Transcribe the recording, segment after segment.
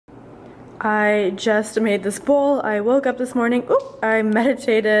I just made this bowl. I woke up this morning, I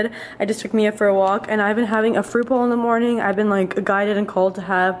meditated, I just took Mia for a walk, and I've been having a fruit bowl in the morning. I've been like guided and called to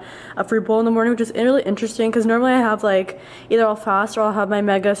have a fruit bowl in the morning, which is really interesting because normally I have like either I'll fast or I'll have my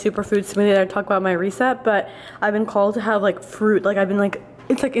mega superfood smoothie that I talk about my reset, but I've been called to have like fruit. Like I've been like,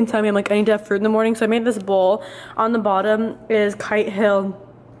 it's like inside me, I'm like, I need to have fruit in the morning. So I made this bowl. On the bottom is Kite Hill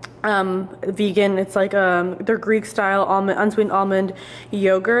vegan. It's like their Greek style unsweetened almond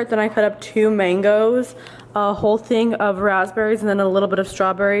yogurt. Then I cut up 2 mangoes, a whole thing of raspberries, and then a little bit of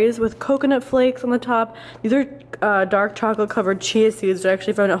strawberries with coconut flakes on the top. These are dark chocolate covered chia seeds that I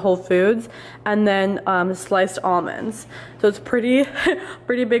actually found at Whole Foods, and then sliced almonds. So it's pretty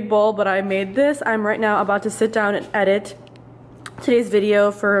big bowl, but I made this. I'm right now about to sit down and edit today's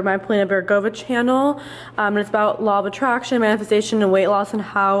video for my Polina Bergova channel, and it's about law of attraction, manifestation, and weight loss, and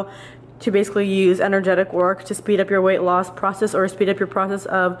how to basically use energetic work to speed up your weight loss process or speed up your process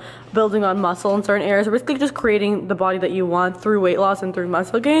of building on muscle in certain areas, or basically just creating the body that you want through weight loss and through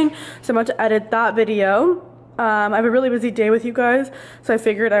muscle gain. So I'm about to edit that video. I have a really busy day with you guys, so I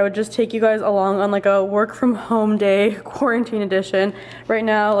figured I would just take you guys along on like a work from home day, quarantine edition. Right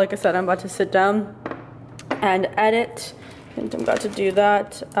now, like I said, I'm about to sit down and edit. And I'm about to do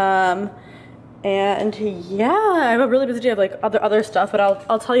that, and yeah, I have a really busy day of like other stuff, but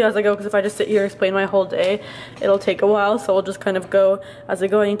I'll tell you as I go, because if I just sit here and explain my whole day, it'll take a while. So I'll just kind of go as I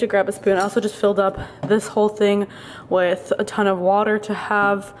go. I need to grab a spoon. I also just filled up this whole thing with a ton of water to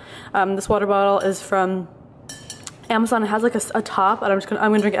have. This water bottle is from Amazon. It has like a top, and I'm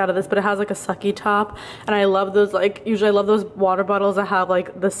gonna drink out of this, but it has like a sucky top, and I love those. Like usually I love those water bottles that have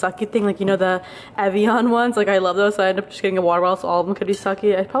like the sucky thing, like you know, the Evian ones. Like I love those, so I ended up just getting a water bottle so all of them could be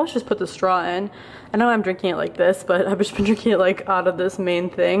sucky. I probably should just put the straw in. I know I'm drinking it like this, but I've just been drinking it like out of this main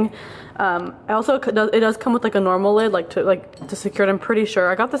thing. It does come with like a normal lid, like to secure it. I'm pretty sure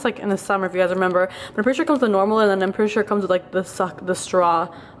I got this like in the summer, if you guys remember, but I'm pretty sure it comes with a normal lid, and I'm pretty sure it comes with like the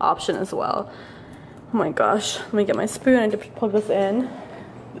straw option as well. Oh my gosh, let me get my spoon. I need to plug this in.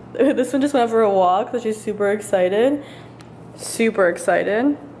 This one just went for a walk, so she's super excited. Super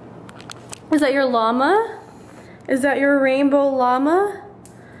excited. Is that your llama? Is that your rainbow llama?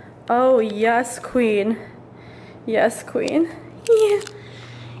 Oh, yes, queen. Yes, queen. Yeah.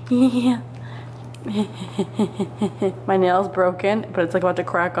 Yeah. My nail's broken, but it's like about to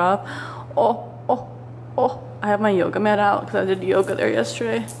crack off. Oh. I have my yoga mat out because I did yoga there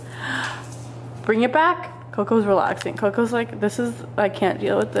yesterday. Bring it back. Coco's relaxing. Coco's like, I can't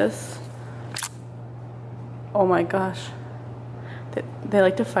deal with this. Oh my gosh. They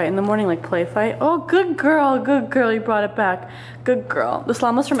like to fight in the morning, like play fight. Oh, good girl, you brought it back. Good girl. This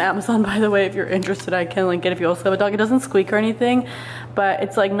llama's from Amazon, by the way, if you're interested. I can link it if you also have a dog. It doesn't squeak or anything, but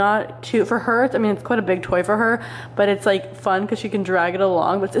it's like not too, for her, I mean, it's quite a big toy for her, but it's like fun because she can drag it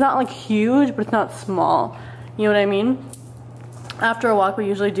along, but it's not like huge, but it's not small. You know what I mean? After a walk, we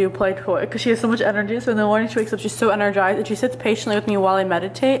usually do play toy because she has so much energy. So in the morning she wakes up, she's so energized, and she sits patiently with me while I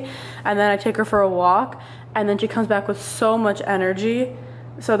meditate, and then I take her for a walk, and then she comes back with so much energy.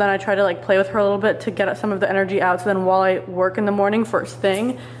 So then I try to like play with her a little bit to get some of the energy out. So then while I work in the morning first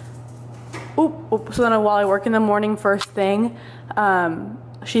thing,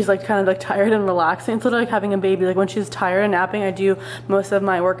 she's like kind of like tired and relaxing. It's like having a baby. Like when she's tired and napping, I do most of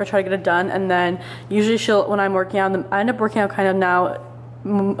my work. I try to get it done, and then usually when I'm working out, I end up working out kind of now a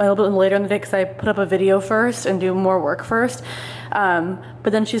little bit later in the day because I put up a video first and do more work first.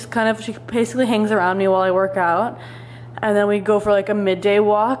 But then she basically hangs around me while I work out, and then we go for like a midday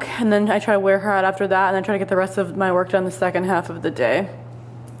walk, and then I try to wear her out after that, and then try to get the rest of my work done the second half of the day.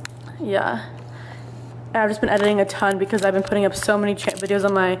 Yeah. I've just been editing a ton because I've been putting up so many videos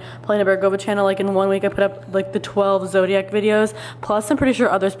on my Polina Bergova channel. Like in 1 week I put up like the 12 zodiac videos, plus I'm pretty sure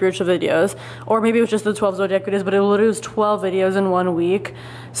other spiritual videos, or maybe it was just the 12 zodiac videos, but it literally was 12 videos in 1 week.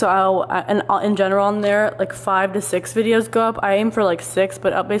 So in general on there, like 5 to 6 videos go up. I aim for like 6,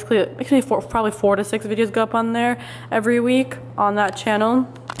 but basically probably 4 to 6 videos go up on there every week on that channel.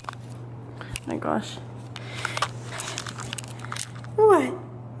 Oh my gosh. What?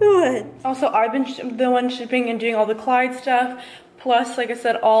 Also, I've been the one shipping and doing all the Clyde stuff, plus, like I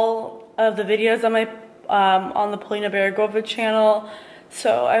said, all of the videos on my on the Polina Bergova channel.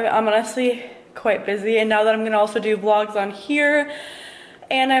 So I'm honestly quite busy, and now that I'm gonna also do vlogs on here,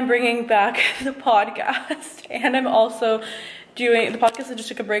 and I'm bringing back the podcast, and I'm also doing the podcast. I just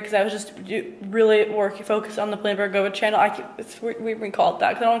took a break because I was just really focused on the Polina Bergova channel. We call it that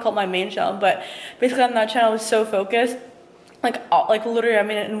because I don't want to call it my main channel, but basically on that channel I was so focused. Like literally, I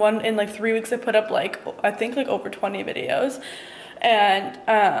mean, in like 3 weeks I put up like, I think like over 20 videos.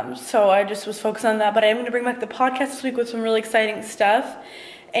 And so I just was focused on that. But I am going to bring back the podcast this week with some really exciting stuff.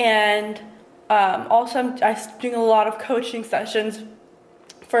 And also I'm doing a lot of coaching sessions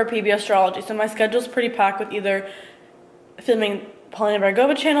for PB Astrology. So my schedule's pretty packed with either filming Paulina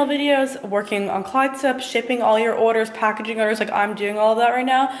Vargova channel videos, working on Clyde Steps, shipping all your orders, packaging orders, like I'm doing all of that right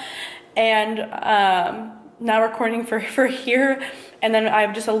now. And now recording for here. And then I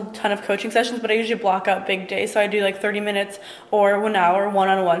have just a ton of coaching sessions, but I usually block out big days. So I do like 30 minutes or 1 hour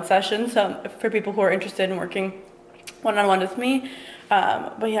one-on-one sessions. So for people who are interested in working one-on-one with me.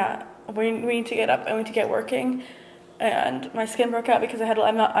 But yeah, we need to get up and we need to get working. And my skin broke out because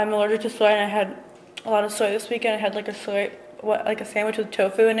I'm allergic to soy, and I had a lot of soy this weekend. I had like a sandwich with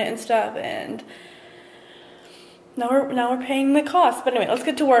tofu in it and stuff, and now we're paying the cost. But anyway, let's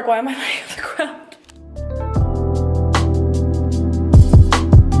get to work. Why am I laying on the ground?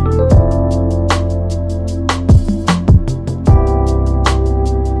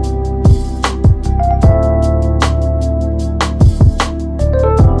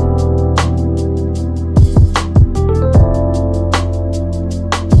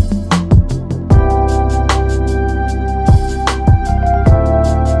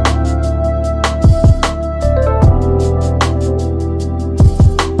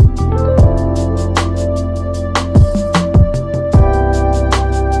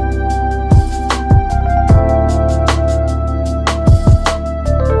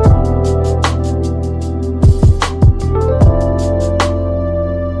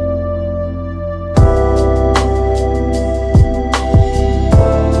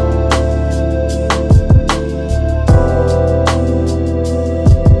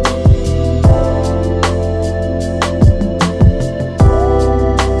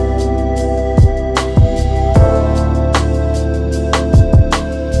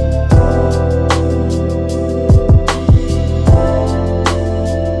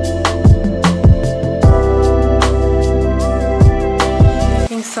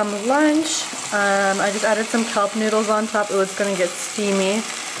 Some lunch. I just added some kelp noodles on top. It was gonna get steamy,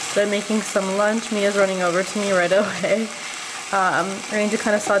 but I'm making some lunch. Mia's running over to me right away. I need to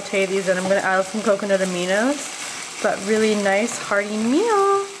kind of saute these, and I'm gonna add some coconut aminos. But really nice, hearty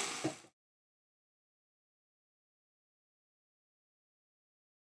meal.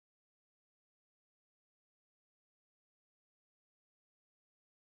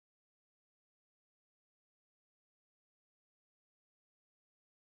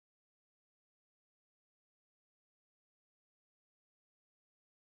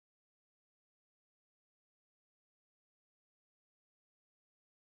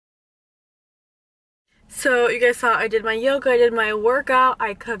 So you guys saw I did my yoga, I did my workout,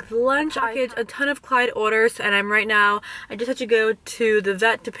 I cooked lunch, I packaged a ton of Clyde orders, and I'm right now, I just had to go to the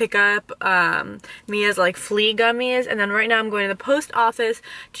vet to pick up Mia's like flea gummies, and then right now I'm going to the post office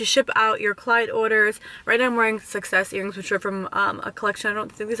to ship out your Clyde orders. Right now I'm wearing Success earrings, which are from a collection. I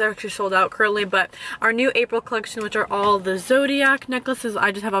don't think these are actually sold out currently, but our new April collection, which are all the Zodiac necklaces.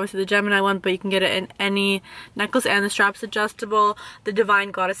 I just have obviously the Gemini one, but you can get it in any necklace, and the strap's adjustable. The Divine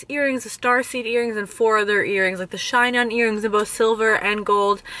Goddess earrings, the Starseed earrings, and 4 other earrings, like the Shine On earrings in both silver and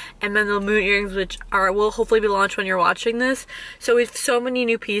gold, and then the Moon earrings, which will hopefully be launched when you're watching this. So we have so many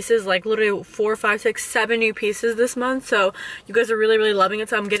new pieces, like literally 4, 5, 6, 7 new pieces this month. So you guys are really loving it.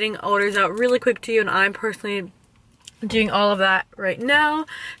 So I'm getting orders out really quick to you, and I'm personally doing all of that right now.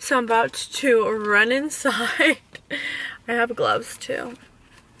 So I'm about to run inside. I have gloves too.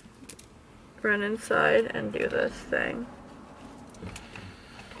 Run inside and do this thing.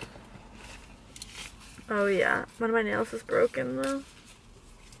 Oh yeah, one of my nails is broken though.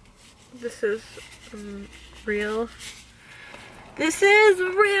 This is real. This is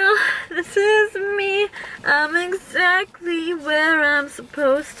real. This is me. I'm exactly where I'm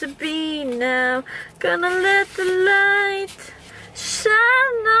supposed to be now. Gonna let the light shine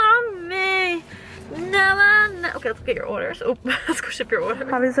on me. Now I know. Okay, let's get your orders. Oh, let's go ship your orders.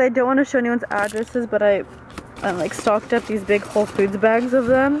 Obviously, I don't want to show anyone's addresses, but I'm like stocked up these big Whole Foods bags of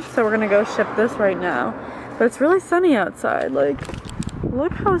them, so we're gonna go ship this right now. But it's really sunny outside. Like,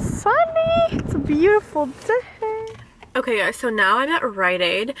 look how sunny! It's a beautiful day. Okay guys, so now I'm at Rite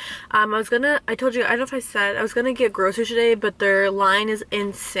Aid. I told you, I don't know if I said, I was gonna get groceries today, but their line is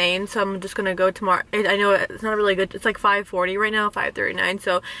insane, so I'm just gonna go tomorrow. I know it's not really good, it's like 5:40 right now, 5:39,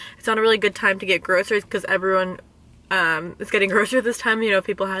 so it's not a really good time to get groceries because everyone is getting groceries this time. You know,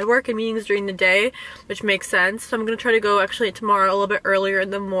 people had work and meetings during the day, which makes sense. So I'm gonna try to go actually tomorrow a little bit earlier in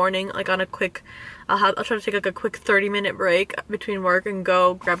the morning, like on a quick, I'll try to take like a quick 30-minute break between work and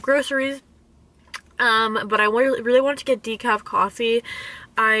go grab groceries. But I really wanted to get decaf coffee.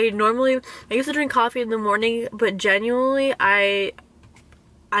 I used to drink coffee in the morning, but genuinely, I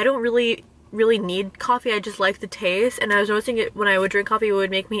don't really really need coffee. I just like the taste, and I was noticing it when I would drink coffee, it would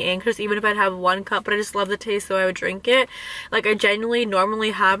make me anxious even if I'd have 1 cup, but I just love the taste, so I would drink it. Like, I genuinely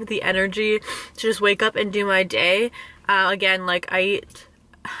normally have the energy to just wake up and do my day. Again, like, I eat,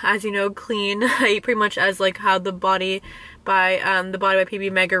 as you know, clean. I eat pretty much as like how the Body by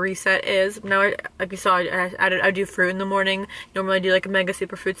PB Mega Reset is. Now, like you saw, I do fruit in the morning. Normally I do like a mega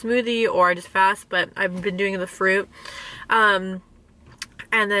superfood smoothie, or I just fast, but I've been doing the fruit.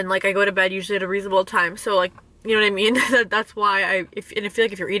 And then like I go to bed usually at a reasonable time, so like, you know what I mean? That's why I feel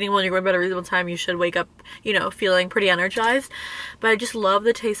like if you're eating well and you're going to bed at a reasonable time, you should wake up, you know, feeling pretty energized. But I just love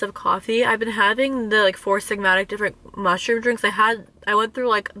the taste of coffee. I've been having the like 4 Sigmatic different mushroom drinks. I went through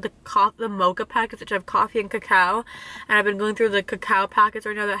like the mocha packets, which have coffee and cacao, and I've been going through the cacao packets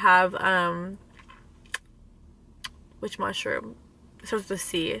right now that have which mushroom? It starts with a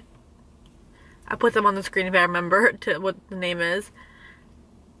C. I put them on the screen if I remember what the name is.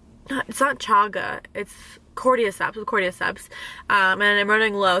 It's not chaga, it's cordyceps, with cordyceps, and I'm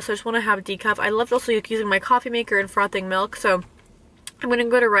running low, so I just want to have decaf. I loved also using my coffee maker and frothing milk, so I'm gonna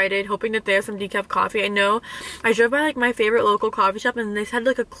go to Rite Aid hoping that they have some decaf coffee. I know I drove by like my favorite local coffee shop and they had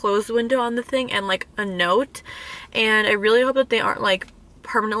like a closed window on the thing and like a note, and I really hope that they aren't like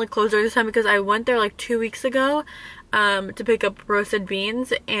permanently closed during this time, because I went there like 2 weeks ago to pick up roasted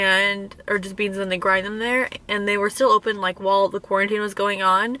beans or just beans, and they grind them there, and they were still open like while the quarantine was going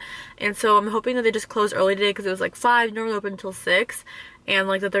on. And so I'm hoping that they just closed early today, because it was like 5, normally open until 6, and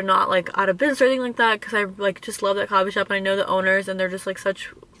like that they're not like out of business or anything like that, because I like just love that coffee shop and I know the owners, and they're just like such,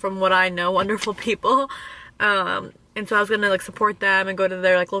 from what I know, wonderful people. And so I was gonna like support them and go to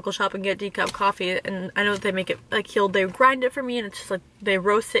their like local shop and get decaf coffee, and I know that they make it like they grind it for me, and it's just like they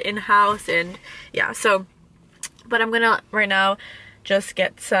roast it in-house, and yeah, so. But I'm gonna right now just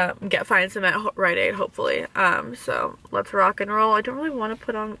find some at Rite Aid, hopefully. So let's rock and roll. I don't really want to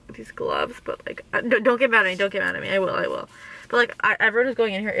put on these gloves, but like, don't get mad at me, don't get mad at me. I will. But like, everyone who's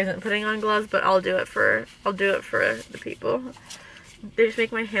going in here isn't putting on gloves, but I'll do it for the people. They just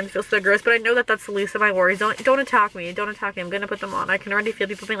make my hands feel so gross, but I know that that's the least of my worries. Don't attack me. Don't attack me. I'm gonna put them on. I can already feel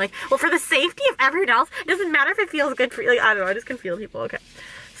people being like, well, for the safety of everyone else, it doesn't matter if it feels good for you. Like, I don't know. I just can feel people. Okay,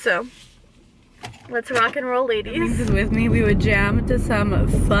 so. Let's rock and roll, ladies. This is with me. We would jam to some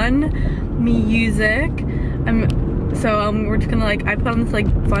fun music. We're just gonna like, I put on this like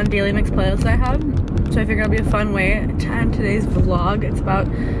fun daily mix playlist I have. So I figured it'll be a fun way to end today's vlog. It's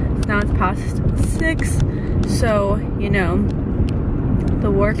past 6. So, you know, the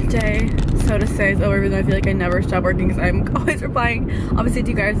work day, so to say, is over, even though I feel like I never stop working, because I'm always replying, obviously,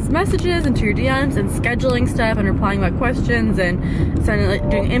 to you guys' messages and to your DMs and scheduling stuff and replying about questions and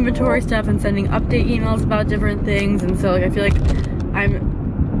doing inventory stuff and sending update emails about different things. And so like, I feel like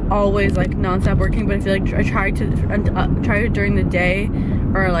I'm always like non-stop working, but I feel like I try to during the day,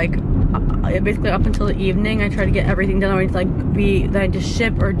 or like basically up until the evening, I try to get everything done that I just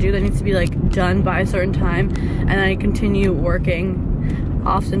ship or do that needs to be like done by a certain time, and I continue working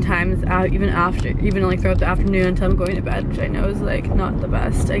oftentimes even like throughout the afternoon until I'm going to bed, which I know is like not the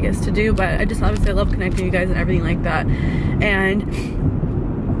best, I guess, to do, but I just obviously I love connecting with you guys and everything like that. And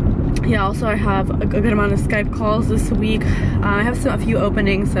yeah, also I have a good amount of Skype calls this week. I have a few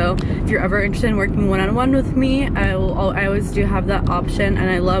openings, so if you're ever interested in working one-on-one with me, I always do have that option, and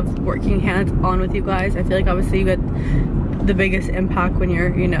I love working hands-on with you guys. I feel like obviously you get the biggest impact when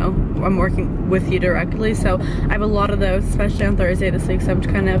you're, you know, I'm working with you directly. So I have a lot of those, especially on Thursday this week, so I'm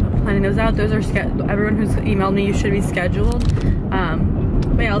just kind of planning those out. Those are everyone who's emailed me, you should be scheduled.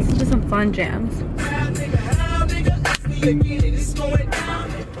 But yeah, let's do some fun jams. Thank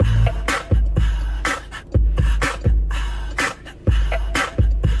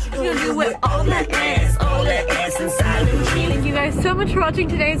you guys so much for watching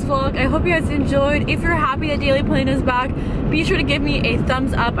today's vlog. I hope you guys enjoyed. If you're happy that Daily Plain is back, be sure to give me a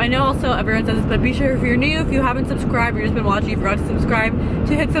thumbs up. I know also everyone says this, but be sure if you're new, if you haven't subscribed, you've just been watching, you forgot to subscribe,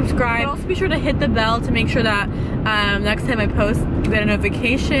 to hit subscribe. Also be sure to hit the bell to make sure that next time I post, you get a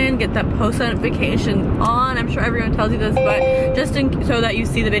notification, get that post notification on. I'm sure everyone tells you this, but just so that you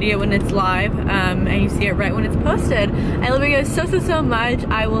see the video when it's live, and you see it right when it's posted. I love you guys so much.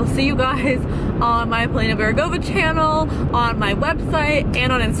 I will see you guys on my Polina Baragova channel, on my website,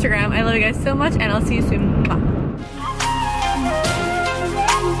 and on Instagram. I love you guys so much, and I'll see you soon. Bye.